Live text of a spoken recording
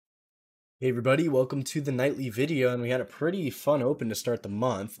Hey everybody, welcome to the nightly video, and we had a pretty fun open to start the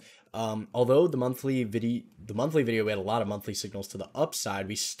month. Although the monthly video we had a lot of monthly signals to the upside,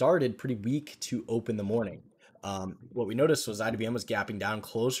 we started pretty weak to open the morning. What we noticed was IWM was gapping down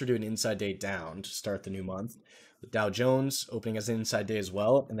closer to an inside day down to start the new month, with Dow Jones opening as an inside day as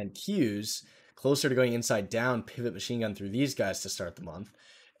well, and then Qs closer to going inside down, pivot machine gun through these guys to start the month,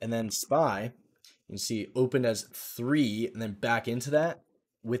 and then SPY, you can see opened as 3 and then back into that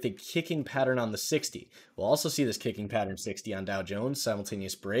with a kicking pattern on the 60. We'll also see this kicking pattern 60 on Dow Jones,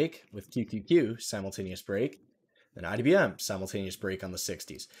 simultaneous break with QQQ, simultaneous break, then IWM, simultaneous break on the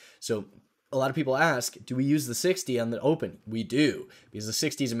 60s. So a lot of people ask, do we use the 60 on the open? We do, because the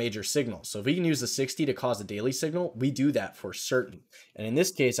 60 is a major signal. So if we can use the 60 to cause a daily signal, we do that for certain. And in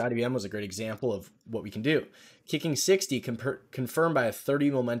this case, IWM was a great example of what we can do. Kicking 60 confirmed by a 30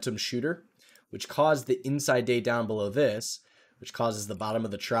 momentum shooter, which caused the inside day down below this, which causes the bottom of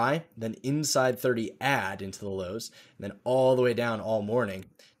the try, then inside 30 add into the lows, and then all the way down all morning,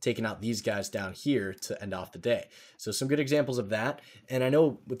 taking out these guys down here to end off the day. So some good examples of that. And I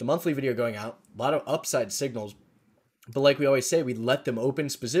know with the monthly video going out, a lot of upside signals, but like we always say, we let them open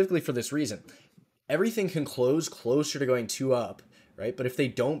specifically for this reason. Everything can close closer to going 2 up, right? But if they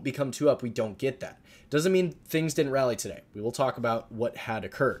don't become 2 up, we don't get that. Doesn't mean things didn't rally today. We will talk about what had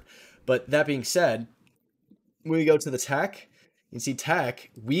occurred. But that being said, when we go to the tech, you can see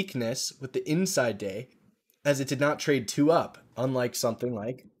tech weakness with the inside day as it did not trade 2 up, unlike something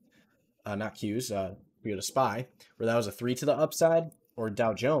like, not Qs, we go to SPY, where that was a 3 to the upside, or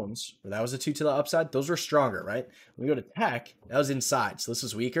Dow Jones, where that was a 2 to the upside. Those were stronger, right? When we go to tech, that was inside. So this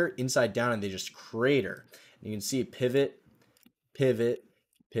is weaker, inside down, and they just crater. And you can see pivot, pivot,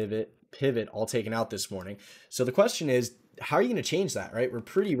 pivot, pivot, all taken out this morning. So the question is, how are you going to change that, right? We're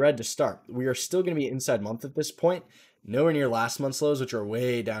pretty red to start. We are still going to be inside month at this point. Nowhere near last month's lows, which are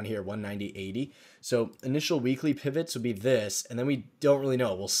way down here, 190.80. So initial weekly pivots would be this, and then we don't really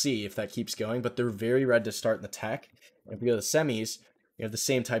know. We'll see if that keeps going, but they're very red to start in the tech. And if we go to the semis, you have the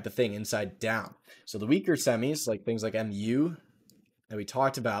same type of thing, inside down. So the weaker semis, like things like MU that we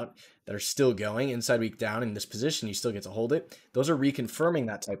talked about, that are still going inside week down in this position, you still get to hold it. Those are reconfirming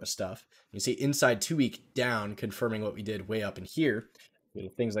that type of stuff. You see inside 2 week down, confirming what we did way up in here. You know,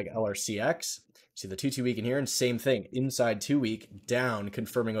 things like LRCX. See the 2 week in here, and same thing, inside 2 week down,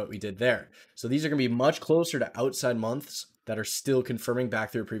 confirming what we did there. So these are going to be much closer to outside months that are still confirming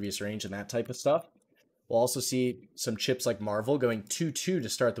back through a previous range and that type of stuff. We'll also see some chips like Marvel going 2-2 to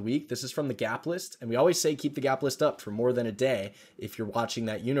start the week. This is from the gap list, and we always say keep the gap list up for more than a day if you're watching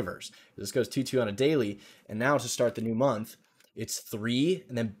that universe. This goes 2-2 on a daily, and now to start the new month, it's 3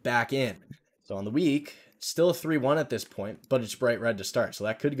 and then back in. So on the week, still a 3-1 at this point, but it's bright red to start. So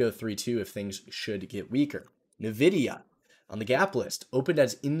that could go 3-2 if things should get weaker. NVIDIA on the gap list opened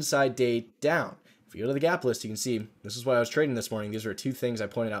as inside day down. If you go to the gap list, you can see this is why I was trading this morning. These are 2 things I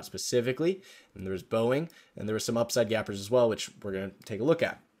pointed out specifically. And there was Boeing, and there were some upside gappers as well, which we're going to take a look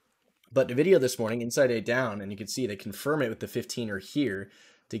at. But NVIDIA this morning, inside day down, and you can see they confirm it with the 15er here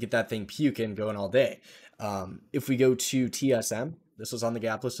to get that thing puking going all day. If we go to TSM, this was on the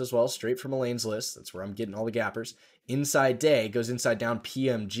gap list as well, straight from Elaine's list. That's where I'm getting all the gappers. Inside day goes inside down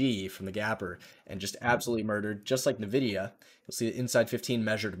PMG from the gapper and just absolutely murdered, just like NVIDIA. You'll see the inside 15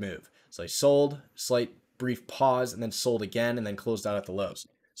 measured move. So I sold, slight brief pause, and then sold again, and then closed out at the lows.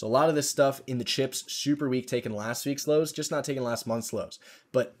 So a lot of this stuff in the chips, super weak, taking last week's lows, just not taking last month's lows.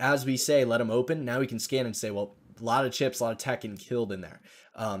 But as we say, let them open. Now we can scan and say, well, a lot of chips, a lot of tech and killed in there.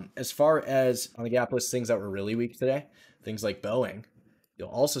 As far as on the gap list, things that were really weak today, things like Boeing, you'll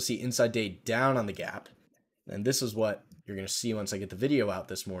also see inside day down on the gap. And this is what you're going to see once I get the video out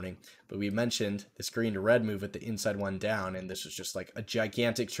this morning. But we mentioned this green to red move with the inside one down, and this was just like a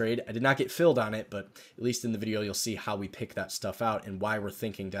gigantic trade. I did not get filled on it, but at least in the video, you'll see how we pick that stuff out and why we're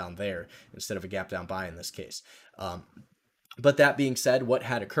thinking down there instead of a gap down buy in this case. But that being said, what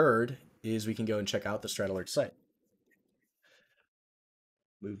had occurred is we can go and check out the StratAlert site.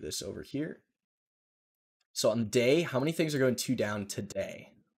 Move this over here. So on the day, how many things are going 2 down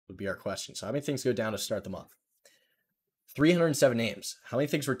today would be our question. So how many things go down to start the month? 307 names. How many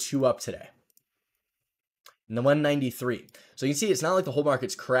things were 2 up today? And the 193. So you can see it's not like the whole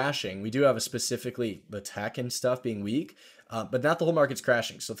market's crashing. We do have a specifically the tech and stuff being weak, but not the whole market's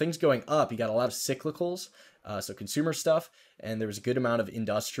crashing. So things going up, you got a lot of cyclicals So consumer stuff, and there was a good amount of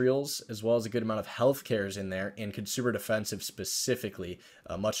industrials as well as a good amount of healthcares in there, and consumer defensive specifically,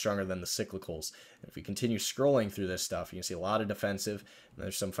 much stronger than the cyclicals. And if we continue scrolling through this stuff, you can see a lot of defensive, and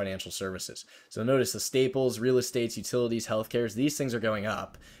there's some financial services. So notice the staples, real estates, utilities, healthcares, these things are going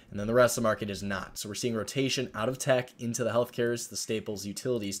up, and then the rest of the market is not. So we're seeing rotation out of tech into the healthcares, the staples,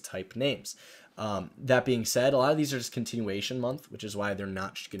 utilities type names. That being said, a lot of these are just continuation month, which is why they're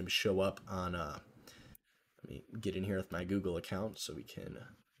not going to show up on let me get in here with my Google account so we can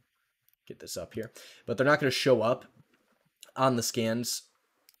get this up here. But they're not going to show up on the scans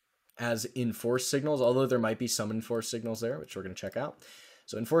as enforced signals, although there might be some enforced signals there, which we're going to check out.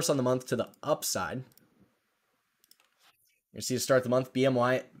 So enforced on the month to the upside. You see to start the month,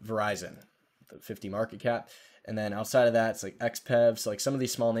 BMY, Verizon, the 50 market cap. And then outside of that, it's like XPEV. So like some of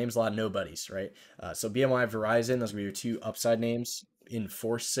these small names, a lot of nobodies, right? So BMY, Verizon, those will be your two upside names in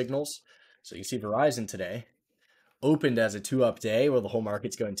forced signals. So you see Verizon today opened as a 2-up day where the whole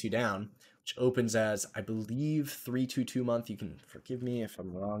market's going 2 down, which opens as, I believe, 3-2-2 month. You can forgive me if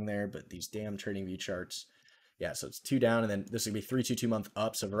I'm wrong there, but these damn TradingView charts. Yeah, so it's 2 down, and then this would be 3-2-2 month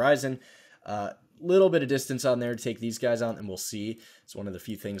up. So Verizon, little bit of distance on there to take these guys out, and we'll see. It's one of the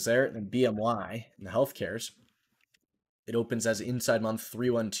few things there. And then BMY in the healthcares, it opens as inside month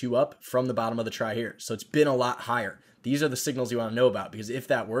 3-1-2 up from the bottom of the try here. So it's been a lot higher. These are the signals you want to know about, because if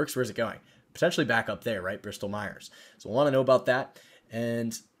that works, where's it going? Potentially back up there, right? Bristol Myers. So we'll want to know about that.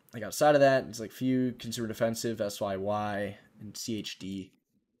 And like outside of that, it's like few consumer defensive, SYY, and CHD.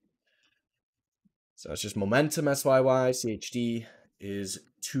 So it's just momentum, SYY, CHD is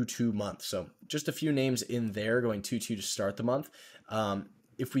 2-2 month. So just a few names in there going 2-2 to start the month.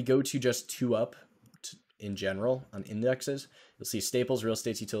 If we go to just 2 up in general on indexes, you'll see staples, real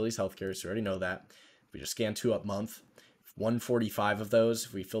estates, utilities, healthcare. So we already know that. If we just scan 2 up month, 145 of those,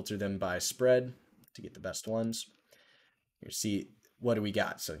 if we filter them by spread to get the best ones, you see what do we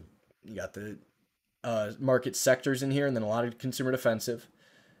got. So you got the market sectors in here, and then a lot of consumer defensive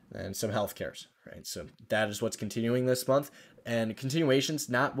and some healthcares, right? So that is what's continuing this month. And continuation's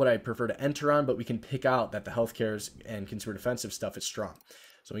not what I prefer to enter on, but we can pick out that the healthcares and consumer defensive stuff is strong.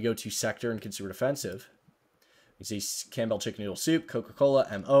 So when we go to sector and consumer defensive, we see Campbell Chicken Noodle Soup, Coca-Cola,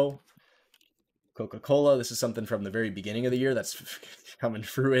 MO. Coca-Cola, this is something from the very beginning of the year that's coming to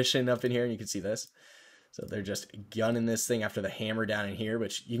fruition up in here, and you can see this. So they're just gunning this thing after the hammer down in here,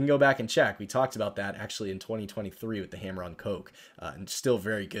 which you can go back and check. We talked about that actually in 2023 with the hammer on Coke, and still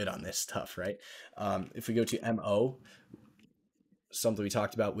very good on this stuff, right? If we go to MO, something we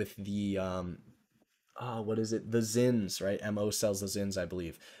talked about with the, what is it? The Zins, right? MO sells the Zins, I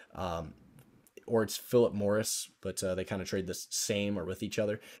believe. Or it's Philip Morris, but they kind of trade the same or with each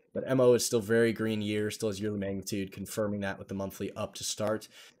other. But MO is still very green year, still has yearly magnitude, confirming that with the monthly up to start.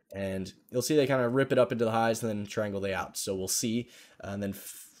 And you'll see they kind of rip it up into the highs and then triangle they out. So we'll see. And then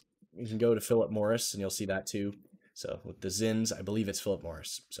you can go to Philip Morris and you'll see that too. So with the Zins, I believe it's Philip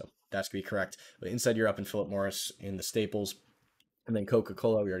Morris. So that's going to be correct. But inside you're up in Philip Morris in the staples. And then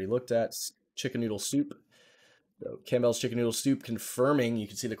Coca-Cola, we already looked at. Chicken Noodle Soup. So Campbell's Chicken Noodle Soup confirming. You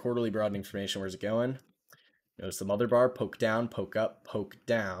can see the quarterly broadening information. Where's it going? Notice the mother bar, poke down, poke up, poke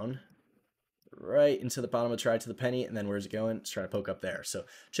down. Right into the bottom of the try to the penny, and then where's it going? It's trying to poke up there. So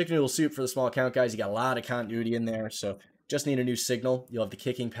Chicken Noodle Soup for the small account guys. You got a lot of continuity in there, so just need a new signal. You'll have the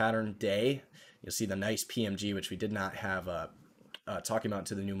kicking pattern day. You'll see the nice PMG, which we did not have talking about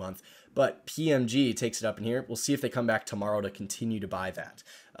to the new month, but PMG takes it up in here. We'll see if they come back tomorrow to continue to buy that.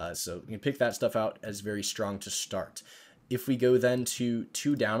 So you can pick that stuff out as very strong to start. If we go then to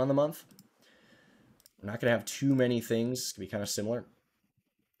 2 down on the month, we're not going to have too many things. It's going to be kind of similar.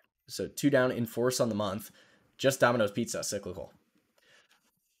 So 2 down in force on the month, just Domino's Pizza, cyclical.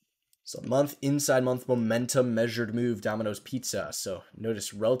 So month, inside month momentum, measured move, Domino's Pizza. So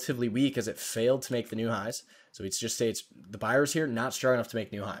notice relatively weak as it failed to make the new highs. So it's just say it's the buyers here not strong enough to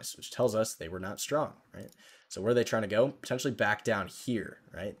make new highs, which tells us they were not strong, right? So where are they trying to go? Potentially back down here,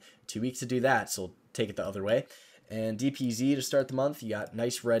 right? 2 weeks to do that, so we'll take it the other way. And DPZ to start the month, you got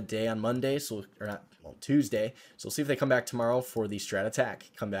nice red day on Monday, so or not, well, Tuesday. So we'll see if they come back tomorrow for the strat attack,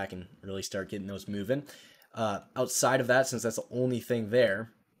 come back and really start getting those moving. Outside of that, since that's the only thing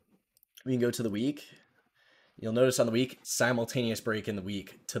there, we can go to the week. You'll notice on the week, simultaneous break in the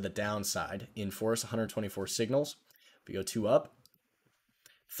week to the downside. In force, 124 signals. If we go 2 up,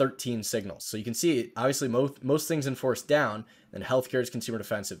 13 signals. So you can see, obviously, most things in force down, and healthcare is consumer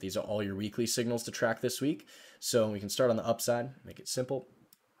defensive. These are all your weekly signals to track this week. So we can start on the upside, make it simple.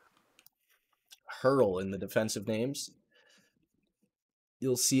 Hurl in the defensive names.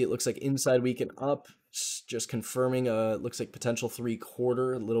 You'll see it looks like inside week and up. Just confirming looks like potential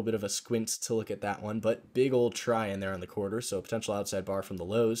 3/4, a little bit of a squint to look at that one, but big old try in there on the quarter, so potential outside bar from the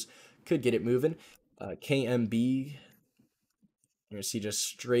lows could get it moving. KMB, you're going to see just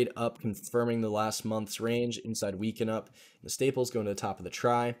straight up confirming the last month's range, inside weaken up. The staples going to the top of the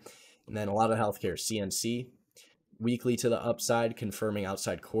try, and then a lot of healthcare, CNC. Weekly to the upside, confirming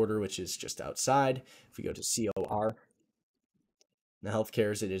outside quarter, which is just outside. If we go to COR, the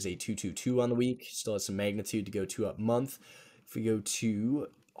healthcares, it is a 222 on the week. Still has some magnitude to go 2 up month. If we go to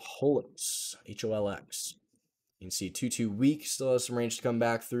Holix, HOLX, you can see 2-2 week, still has some range to come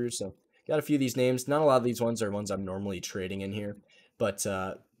back through. So got a few of these names. Not a lot of these ones are ones I'm normally trading in here, but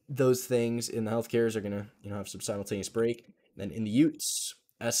those things in the healthcares are gonna have some simultaneous break. And then in the Utes,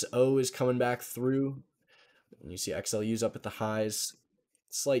 SO is coming back through. And you see XLU's up at the highs.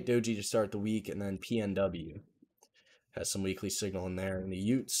 Slight doji to start the week, and then PNW has some weekly signal in there in the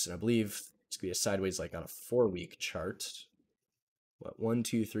Utes. And I believe it's gonna be a sideways like on a 4-week chart. What, 1,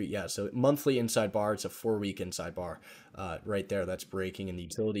 2, 3? Yeah, so monthly inside bar. It's a 4-week inside bar right there. That's breaking in the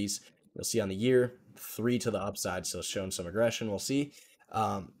utilities. You'll see on the year 3 to the upside, so showing some aggression. We'll see.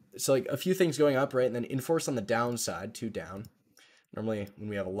 So like a few things going up, right, and then Inforce on the downside, 2 down. Normally, when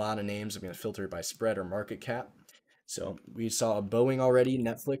we have a lot of names, I'm going to filter it by spread or market cap. So we saw Boeing already,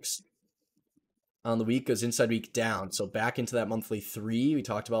 Netflix on the week goes inside week down. So back into that monthly 3. We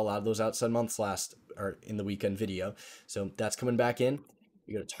talked about a lot of those outside months in the weekend video. So that's coming back in.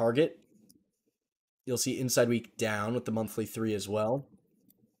 We go to Target. You'll see inside week down with the monthly 3 as well.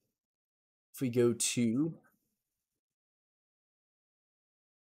 If we go to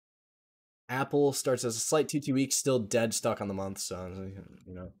Apple, starts as a slight 2-2 week, still dead stuck on the month, so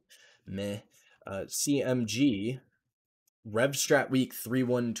meh. CMG, RevStrat week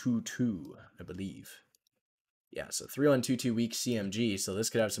 3122, I believe. Yeah, so 3122 week CMG, so this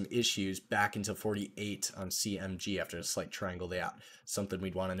could have some issues back into 48 on CMG after a slight triangle layout. Something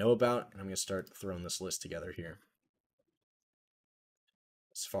we'd want to know about, and I'm going to start throwing this list together here.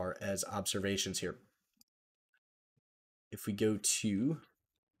 As far as observations here, if we go to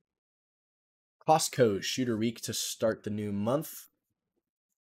Costco shooter week to start the new month.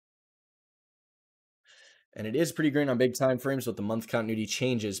 And it is pretty green on big time frames, but the month continuity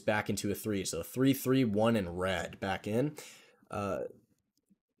changes back into a 3. So 3, 3, 1 in red back in.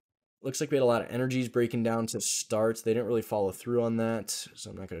 Looks like we had a lot of energies breaking down to start. They didn't really follow through on that, so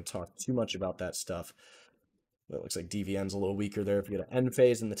I'm not going to talk too much about that stuff. But it looks like DVN's a little weaker there. If we get an end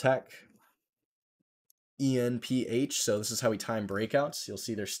phase in the tech. ENPH, so this is how we time breakouts. You'll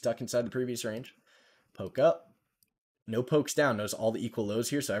see they're stuck inside the previous range. Poke up. No pokes down. Notice all the equal lows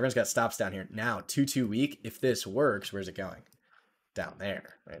here. So everyone's got stops down here. Now, 2-2 week. If this works, where's it going? Down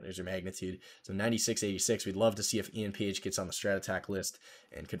there. Right? There's your magnitude. So 96.86. We'd love to see if ENPH gets on the strat attack list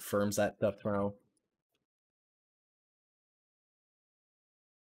and confirms that stuff tomorrow.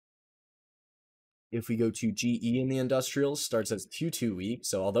 If we go to GE in the industrials, starts as 2-2 week.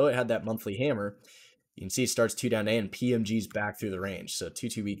 So although it had that monthly hammer, you can see it starts 2 down day and PMG's back through the range. So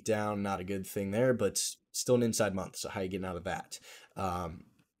 2-2 week down, not a good thing there, but still an inside month. So how are you getting out of that? If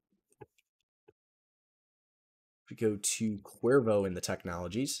we go to Cuervo in the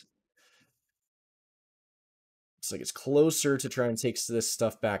technologies, looks like it's closer to try and take this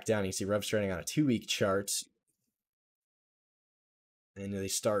stuff back down. You see RevStrat on a 2-week chart. And they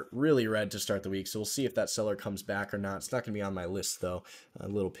start really red to start the week. So we'll see if that seller comes back or not. It's not going to be on my list, though. A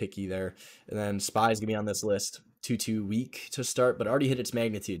little picky there. And then SPY's going to be on this list. 2-2 week to start, but already hit its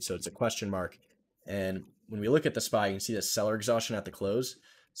magnitude. So it's a question mark. And when we look at the SPY, you can see the seller exhaustion at the close.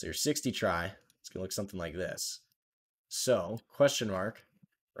 So your 60 try, it's going to look something like this. So question mark,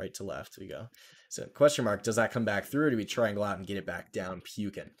 right to left we go. So question mark, does that come back through, or do we triangle out and get it back down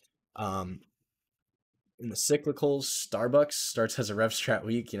puking? In the cyclicals, Starbucks starts as a RevStrat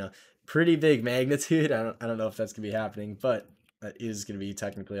week, pretty big magnitude. I don't know if that's going to be happening, but that is going to be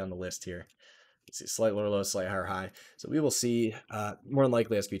technically on the list here. You see slight lower low, slight higher high. So we will see, more than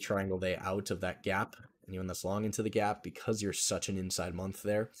likely has to be triangle day out of that gap. Anyone that's long into the gap, because you're such an inside month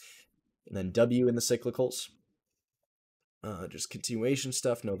there. And then W in the cyclicals. Just continuation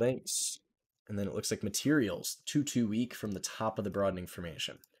stuff, no thanks. And then it looks like materials, 2-2 week from the top of the broadening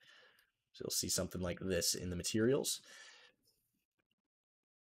formation. So you'll see something like this in the materials.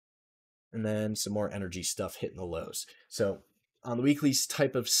 And then some more energy stuff hitting the lows. So on the weekly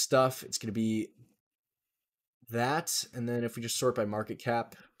type of stuff, it's going to be that. And then if we just sort by market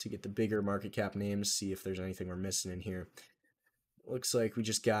cap to get the bigger market cap names, see if there's anything we're missing in here. Looks like we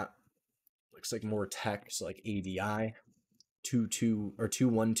just got, more tech, so like ADI,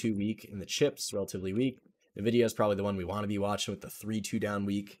 2-1-2 week in the chips, relatively weak. NVIDIA is probably the one we want to be watching with the 3-2 down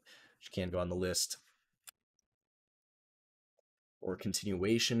week, which can go on the list. or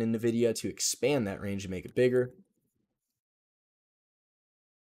continuation in NVIDIA to expand that range and make it bigger.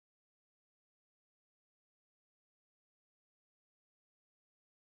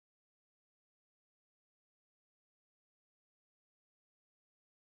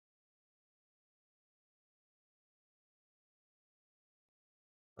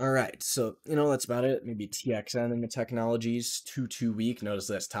 All right, so that's about it. Maybe TXN in the technologies, 2-2 week. Notice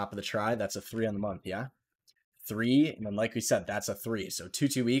this top of the try, that's a 3 on the month, yeah? 3, and then like we said, that's a 3. So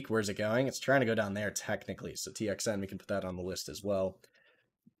 2-2 week, where's it going? It's trying to go down there technically. So TXN, we can put that on the list as well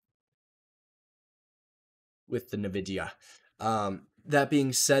with the NVIDIA. That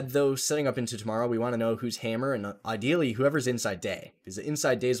being said, though, setting up into tomorrow, we want to know who's hammer and ideally whoever's inside day, because the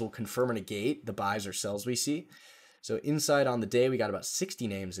inside days will confirm and negate the buys or sells we see. So inside on the day, we got about 60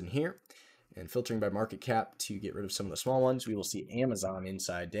 names in here. And filtering by market cap to get rid of some of the small ones, we will see Amazon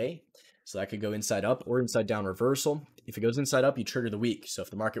inside day. So that could go inside up or inside down reversal. If it goes inside up, you trigger the week. So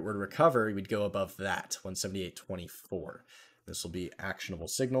if the market were to recover, you would go above that, 178.24. This will be actionable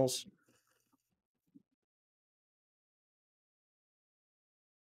signals.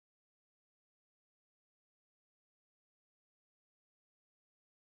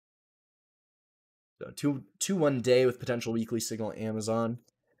 So 2-1 day with potential weekly signal Amazon.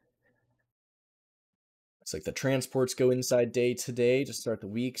 It's like the transports go inside day today to start the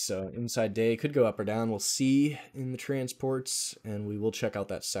week. So inside day could go up or down. We'll see in the transports, and we will check out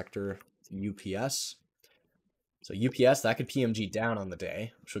that sector, UPS. So UPS, that could PMG down on the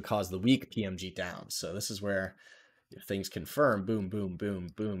day, which would cause the week PMG down. So this is where if things confirm, boom, boom, boom,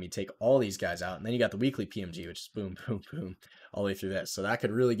 boom, you take all these guys out, and then you got the weekly PMG, which is boom, boom, boom, all the way through this. So that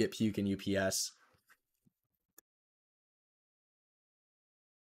could really get puke in UPS.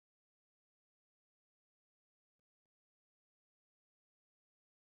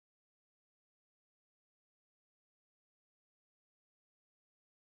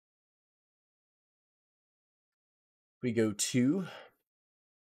 We go to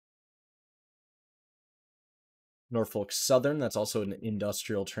Norfolk Southern. That's also an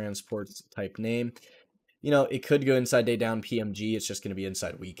industrial transport type name. It could go inside day down PMG. It's just going to be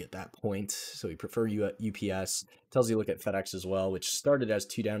inside week at that point. So we prefer UPS. Tells you look at FedEx as well, which started as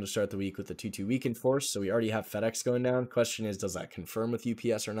 2 down to start the week with the 2-2 week in force. So we already have FedEx going down. Question is, does that confirm with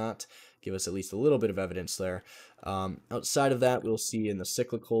UPS or not? Give us at least a little bit of evidence there. Outside of that, we'll see in the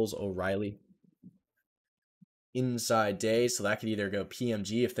cyclicals, O'Reilly inside day. So that could either go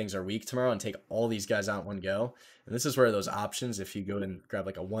PMG if things are weak tomorrow and take all these guys out in one go. And this is where those options, if you go and grab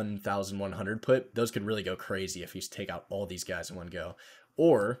like a 1,100 put, those could really go crazy if you take out all these guys in one go.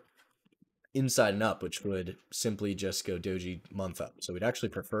 Or inside and up, which would simply just go doji month up. So we'd actually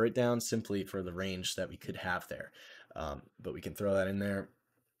prefer it down simply for the range that we could have there. But we can throw that in there.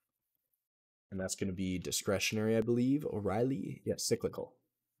 And that's going to be discretionary, I believe. O'Reilly, yeah, cyclical.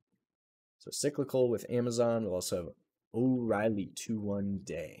 So cyclical with Amazon. We'll also have O'Reilly 2-1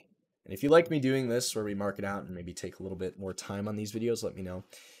 day. And if you like me doing this where we mark it out and maybe take a little bit more time on these videos, let me know.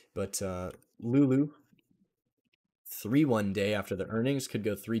 But Lulu 3-1 day after the earnings could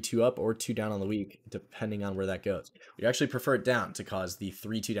go 3-2 up or 2 down on the week, depending on where that goes. We actually prefer it down to cause the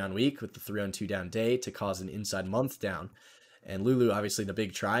 3-2 down week with the 3-2 down day to cause an inside month down. And Lulu, obviously the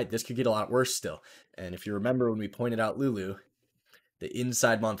big try, this could get a lot worse still. And if you remember when we pointed out Lulu, the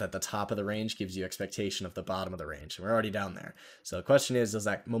inside month at the top of the range gives you expectation of the bottom of the range. And we're already down there. So the question is, does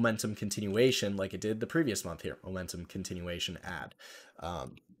that momentum continuation, like it did the previous month here, momentum continuation add?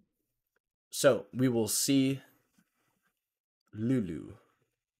 So we will see Lulu.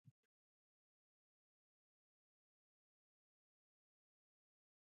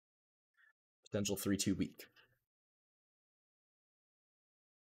 Potential 3-2 week.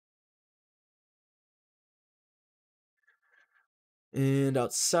 And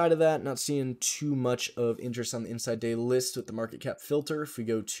outside of that, not seeing too much of interest on the inside day list with the market cap filter. If we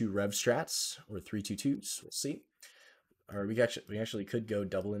go to RevStrats or 322s, we'll see. Or we actually could go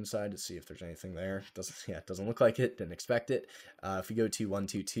double inside to see if there's anything there. It doesn't look like it. Didn't expect it. If we go to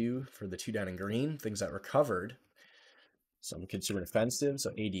 122 for the 2 down in green, things that recovered. Some consumer defensive,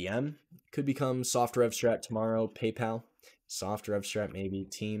 so ADM could become soft RevStrat tomorrow. PayPal, soft RevStrat maybe.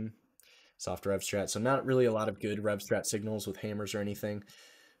 Team, soft RevStrat. So not really a lot of good RevStrat signals with hammers or anything.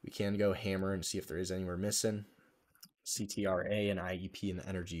 We can go hammer and see if there is any we're missing. CTRA and IEP and the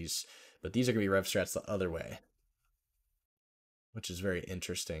energies. But these are going to be RevStrats the other way, which is very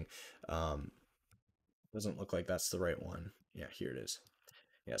interesting. Doesn't look like that's the right one. Yeah, here it is.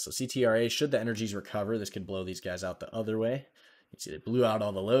 Yeah, so CTRA, should the energies recover, this could blow these guys out the other way. You see they blew out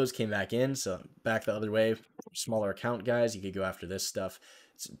all the lows, came back in, so back the other way. Smaller account guys, you could go after this stuff.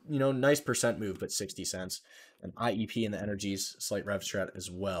 It's, you know, nice percent move, but 60 cents. And IEP and the energies, slight rev strat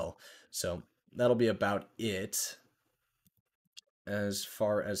as well. So that'll be about it. As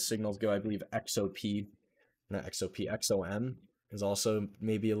far as signals go, I believe XOP, not XOP, XOM is also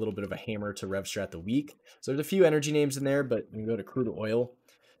maybe a little bit of a hammer to rev strat the week. So there's a few energy names in there, but when you go to crude oil,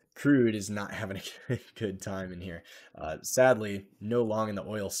 crude is not having a good time in here. Sadly, no long in the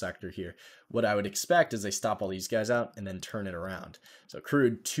oil sector here. What I would expect is they stop all these guys out and then turn it around. So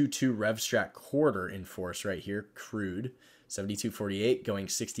crude 2-2 rev strat quarter in force right here. Crude 72.48 going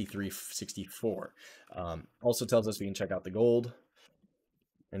 63.64. Also tells us we can check out the gold.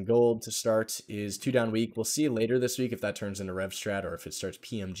 And gold to start is 2 down week. We'll see later this week if that turns into rev strat or if it starts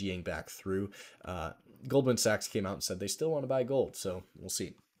PMGing back through. Goldman Sachs came out and said they still want to buy gold, so we'll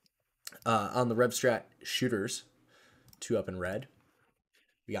see. On the rev strat shooters, 2 up in red.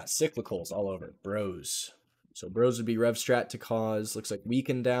 We got cyclicals all over. Bros. So bros would be rev strat to cause. Looks like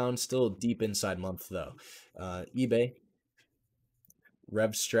weakened down. Still deep inside month though. eBay.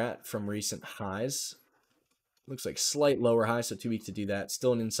 Rev strat from recent highs. Looks like slight lower high, so 2 weeks to do that.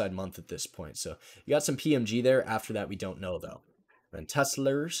 Still an inside month at this point. So you got some PMG there. After that, we don't know though. Then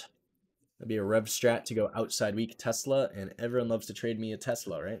Teslers. That'd be a rev strat to go outside week Tesla, and everyone loves to trade me a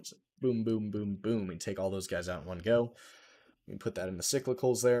Tesla, right? So boom, boom, boom, boom. We take all those guys out in one go. We can put that in the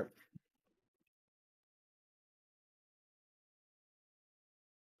cyclicals there.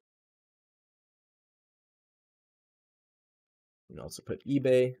 We can also put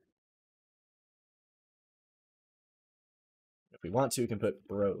eBay. If we want to, we can put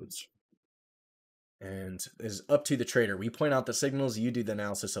Broads. And is up to the trader. We point out the signals, you do the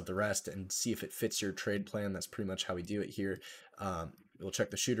analysis of the rest and see if it fits your trade plan. That's pretty much how we do it here. We'll check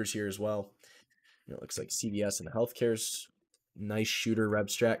the shooters here as well. You know, it looks like CVS and healthcare's nice shooter rev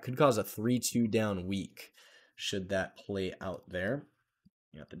strat. Could cause a 3-2 down week should that play out there.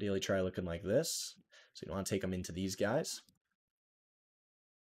 You got the daily try looking like this. So you want to take them into these guys.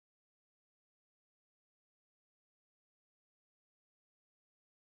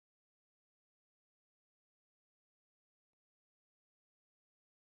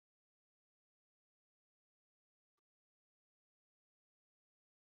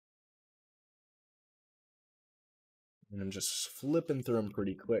 And I'm just flipping through them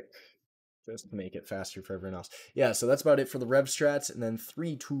pretty quick just to make it faster for everyone else. Yeah, so that's about it for the rev strats. And then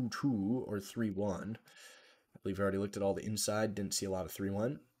 3-2-2 or 3-1. I believe I already looked at all the inside. Didn't see a lot of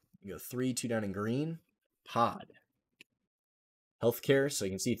 3-1. You go 3-2 down in green. Pod. Healthcare. So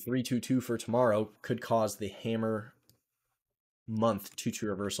you can see 3-2-2 for tomorrow could cause the hammer month 2-2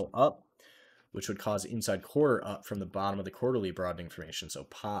 reversal up, which would cause inside quarter up from the bottom of the quarterly broadening formation. So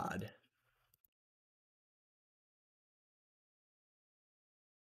pod.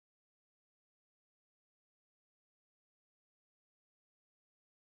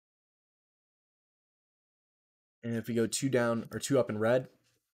 And if we go 2 down or 2 up in red,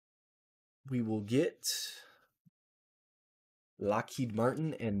 we will get Lockheed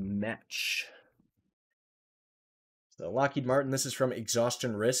Martin and Match. So Lockheed Martin, this is from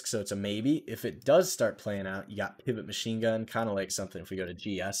Exhaustion Risk, so it's a maybe. If it does start playing out, you got Pivot Machine Gun, kind of like something if we go to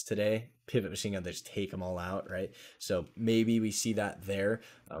GS today. Pivot Machine Gun, they just take them all out, right? So maybe we see that there.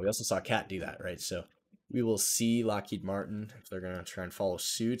 We also saw Cat do that, right? So we will see Lockheed Martin if they're going to try and follow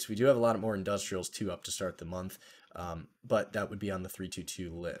suits. We do have a lot more industrials too up to start the month, but that would be on the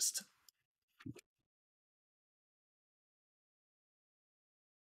 322 list.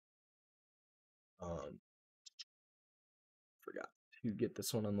 Forgot to get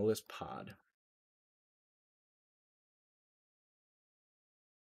this one on the list. Pod.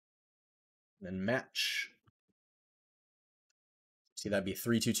 Then Match. See, that'd be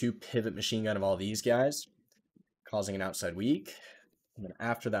 3-2-2 Pivot Machine Gun of all these guys, causing an outside week. And then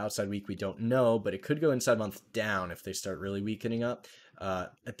after the outside week, we don't know, but it could go inside month down if they start really weakening up.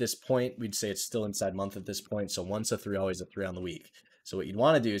 At this point, we'd say it's still inside month at this point. So once a 3, always a 3 on the week. So what you'd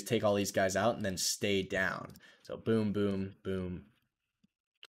want to do is take all these guys out and then stay down. So boom, boom, boom,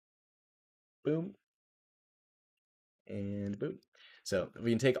 boom, and boom. So if we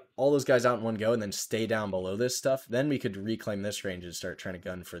can take all those guys out in one go and then stay down below this stuff, then we could reclaim this range and start trying to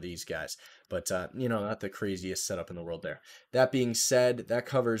gun for these guys. But, you know, not the craziest setup in the world there. That being said, that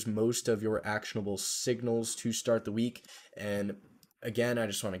covers most of your actionable signals to start the week. And again, I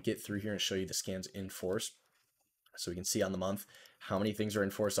just want to get through here and show you the scans in force. So we can see on the month how many things are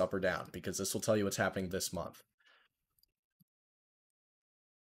in force up or down, because this will tell you what's happening this month.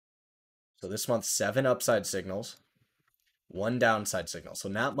 So this month, 7 upside signals. one downside signal. So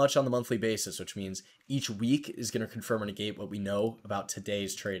not much on the monthly basis, which means each week is going to confirm or negate what we know about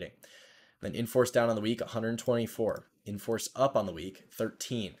today's trading. Then in-force down on the week, 124. In-force up on the week,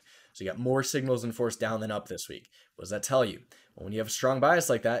 13. So you got more signals in-force down than up this week. What does that tell you? Well, when you have a strong bias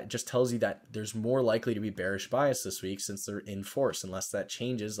like that, it just tells you that there's more likely to be bearish bias this week since they're in force, unless that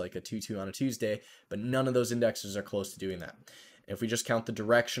changes like a 2-2 on a Tuesday, but none of those indexes are close to doing that. And if we just count the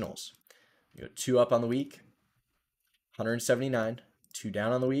directionals, you go 2 up on the week, 179, 2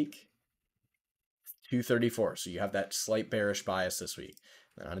 down on the week, 234. So you have that slight bearish bias this week.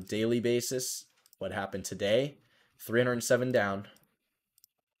 And on a daily basis, what happened today? 307 down,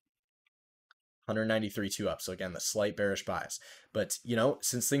 193 2 up. So again, the slight bearish bias. But, you know,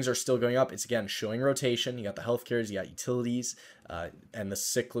 since things are still going up, it's again showing rotation. You got the healthcares, you got utilities, and the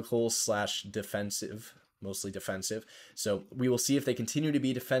cyclical / defensive, mostly defensive. So we will see if they continue to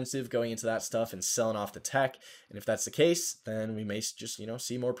be defensive going into that stuff and selling off the tech. And if that's the case, then we may just, you know,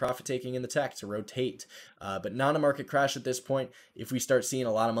 see more profit taking in the tech to rotate. But not a market crash at this point. If we start seeing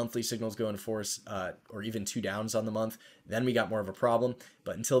a lot of monthly signals go in force, or even 2 downs on the month, then we got more of a problem.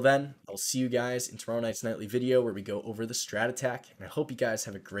 But until then, I'll see you guys in tomorrow night's nightly video where we go over the strat attack. And I hope you guys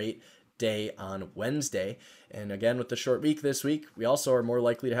have a great day on Wednesday. And again, with the short week this week, we also are more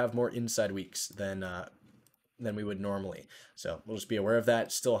likely to have more inside weeks than we would normally. So we'll just be aware of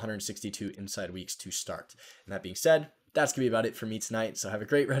that. Still 162 inside weeks to start. And that being said, that's going to be about it for me tonight. So have a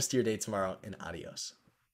great rest of your day tomorrow, and adios.